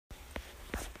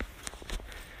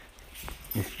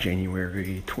It's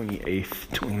January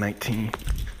 28th, 2019.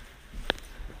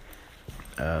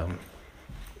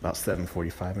 About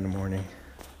 7:45 in the morning,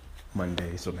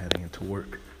 Monday, so I'm heading into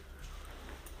work.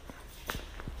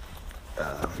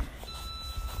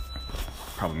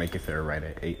 Probably make it there right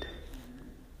at 8.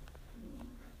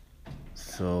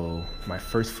 So my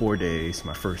first 4 days,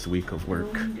 my first week of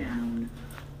work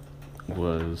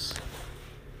was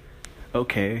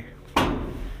okay.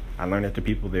 I learned that the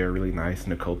people there are really nice,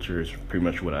 and the culture is pretty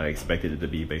much what I expected it to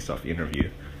be based off the interview.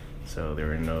 So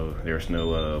there's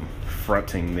no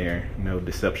fronting there, no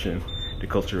deception. The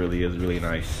culture really is really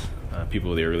nice.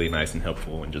 People there are really nice and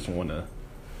helpful, and just want to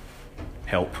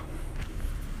help.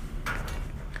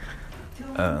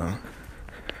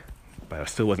 But I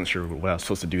still wasn't sure what I was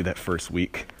supposed to do that first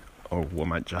week, or what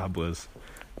my job was.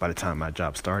 By the time my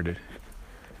job started,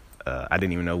 I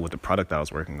didn't even know what the product I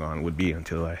was working on would be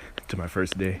until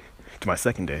my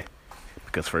second day,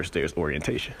 because first day is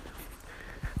orientation.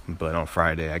 But on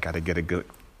Friday, I got to get a good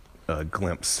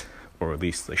glimpse, or at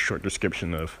least a short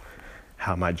description of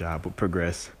how my job would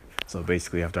progress. So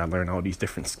basically, after I learn all these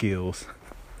different skills,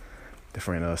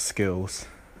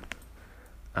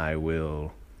 I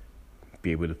will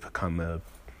be able to become a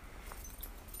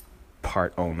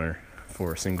part owner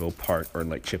for a single part or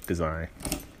like chip design.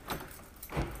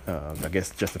 I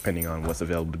guess just depending on what's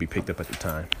available to be picked up at the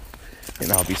time.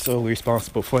 And I'll be solely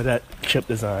responsible for that chip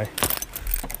design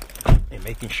and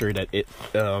making sure that it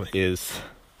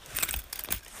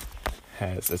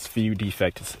has as few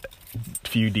defects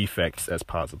as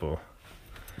possible.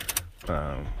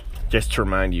 Just to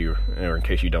remind you, or in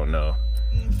case you don't know,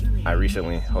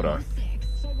 hold on.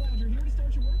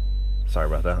 Sorry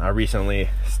about that. I recently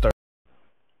started.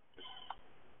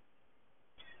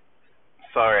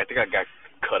 Sorry, I think I got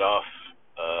cut off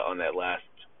on that last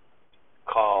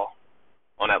call,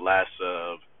 on that last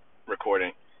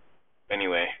recording.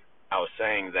 Anyway, I was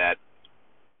saying that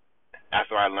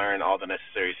after I learn all the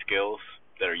necessary skills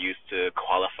that are used to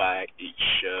qualify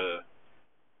each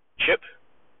chip,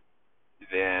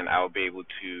 then I will be able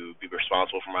to be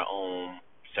responsible for my own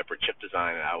separate chip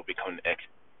design, and I will become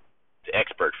the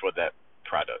expert for that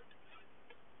product.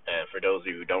 And for those of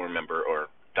you who don't remember or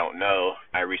don't know,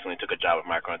 I recently took a job at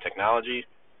Micron Technology,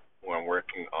 where I'm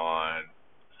working on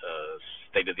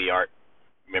state-of-the-art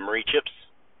memory chips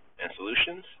and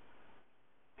solutions.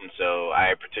 And so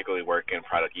I particularly work in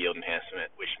product yield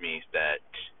enhancement, which means I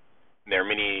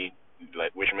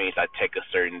take a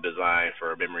certain design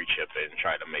for a memory chip and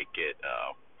try to make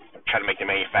the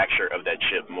manufacture of that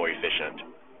chip more efficient,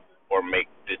 or make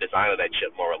the design of that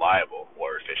chip more reliable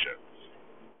or efficient.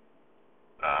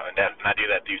 And I do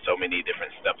that through so many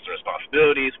different steps and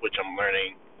responsibilities, which I'm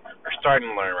learning, or starting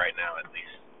to learn right now at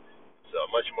least. So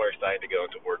I'm much more excited to go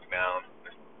into work now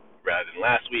rather than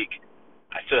last week.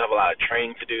 I still have a lot of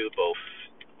training to do, both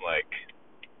like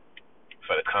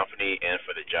for the company and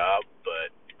for the job,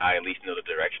 but I at least know the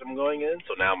direction I'm going in.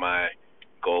 So now my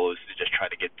goal is to just try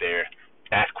to get there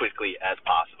as quickly as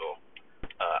possible.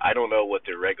 I don't know what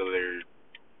the regular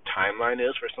timeline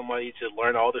is for somebody to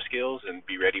learn all the skills and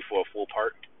be ready for a full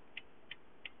part,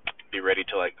 be ready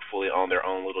to like fully own their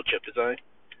own little chip design.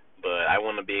 But I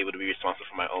want to be able to be responsible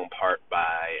for my own part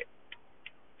by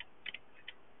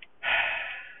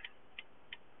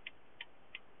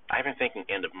I've been thinking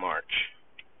end of March.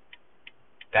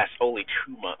 That's only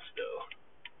 2 months though.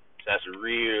 So that's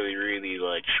really, really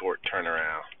like short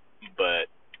turnaround.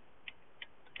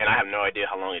 And I have no idea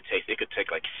how long it takes. It could take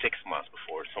like 6 months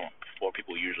before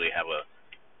people usually have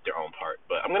their own part.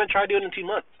 But I'm gonna try to do it in 2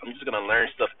 months. I'm just gonna learn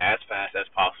stuff as fast as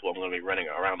possible. I'm gonna be running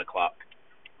around the clock,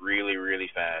 really, really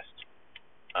fast,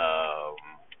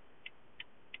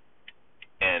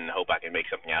 and hope I can make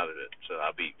something out of it. So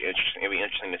it'll be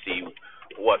interesting to see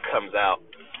what comes out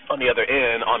on the other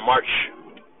end on March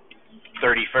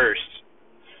 31st.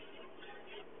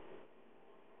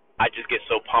 I just get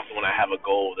so pumped when I have a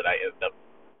goal that I end up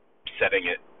setting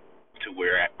it to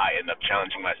where I end up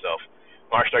challenging myself.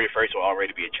 March 31st will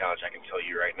already be a challenge, I can tell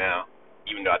you right now.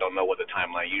 Even though I don't know what the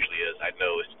timeline usually is, I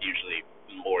know it's usually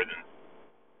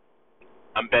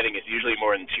I'm betting it's usually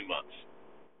more than 2 months.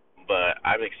 But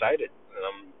I'm excited,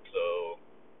 so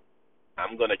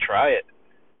I'm going to try it.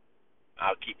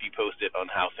 I'll keep you posted on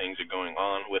how things are going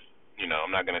on with,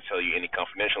 I'm not going to tell you any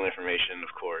confidential information,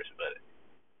 of course, but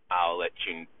I'll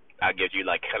give you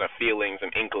like kind of feelings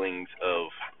and inklings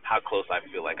of how close I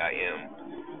feel like I am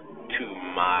to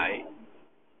my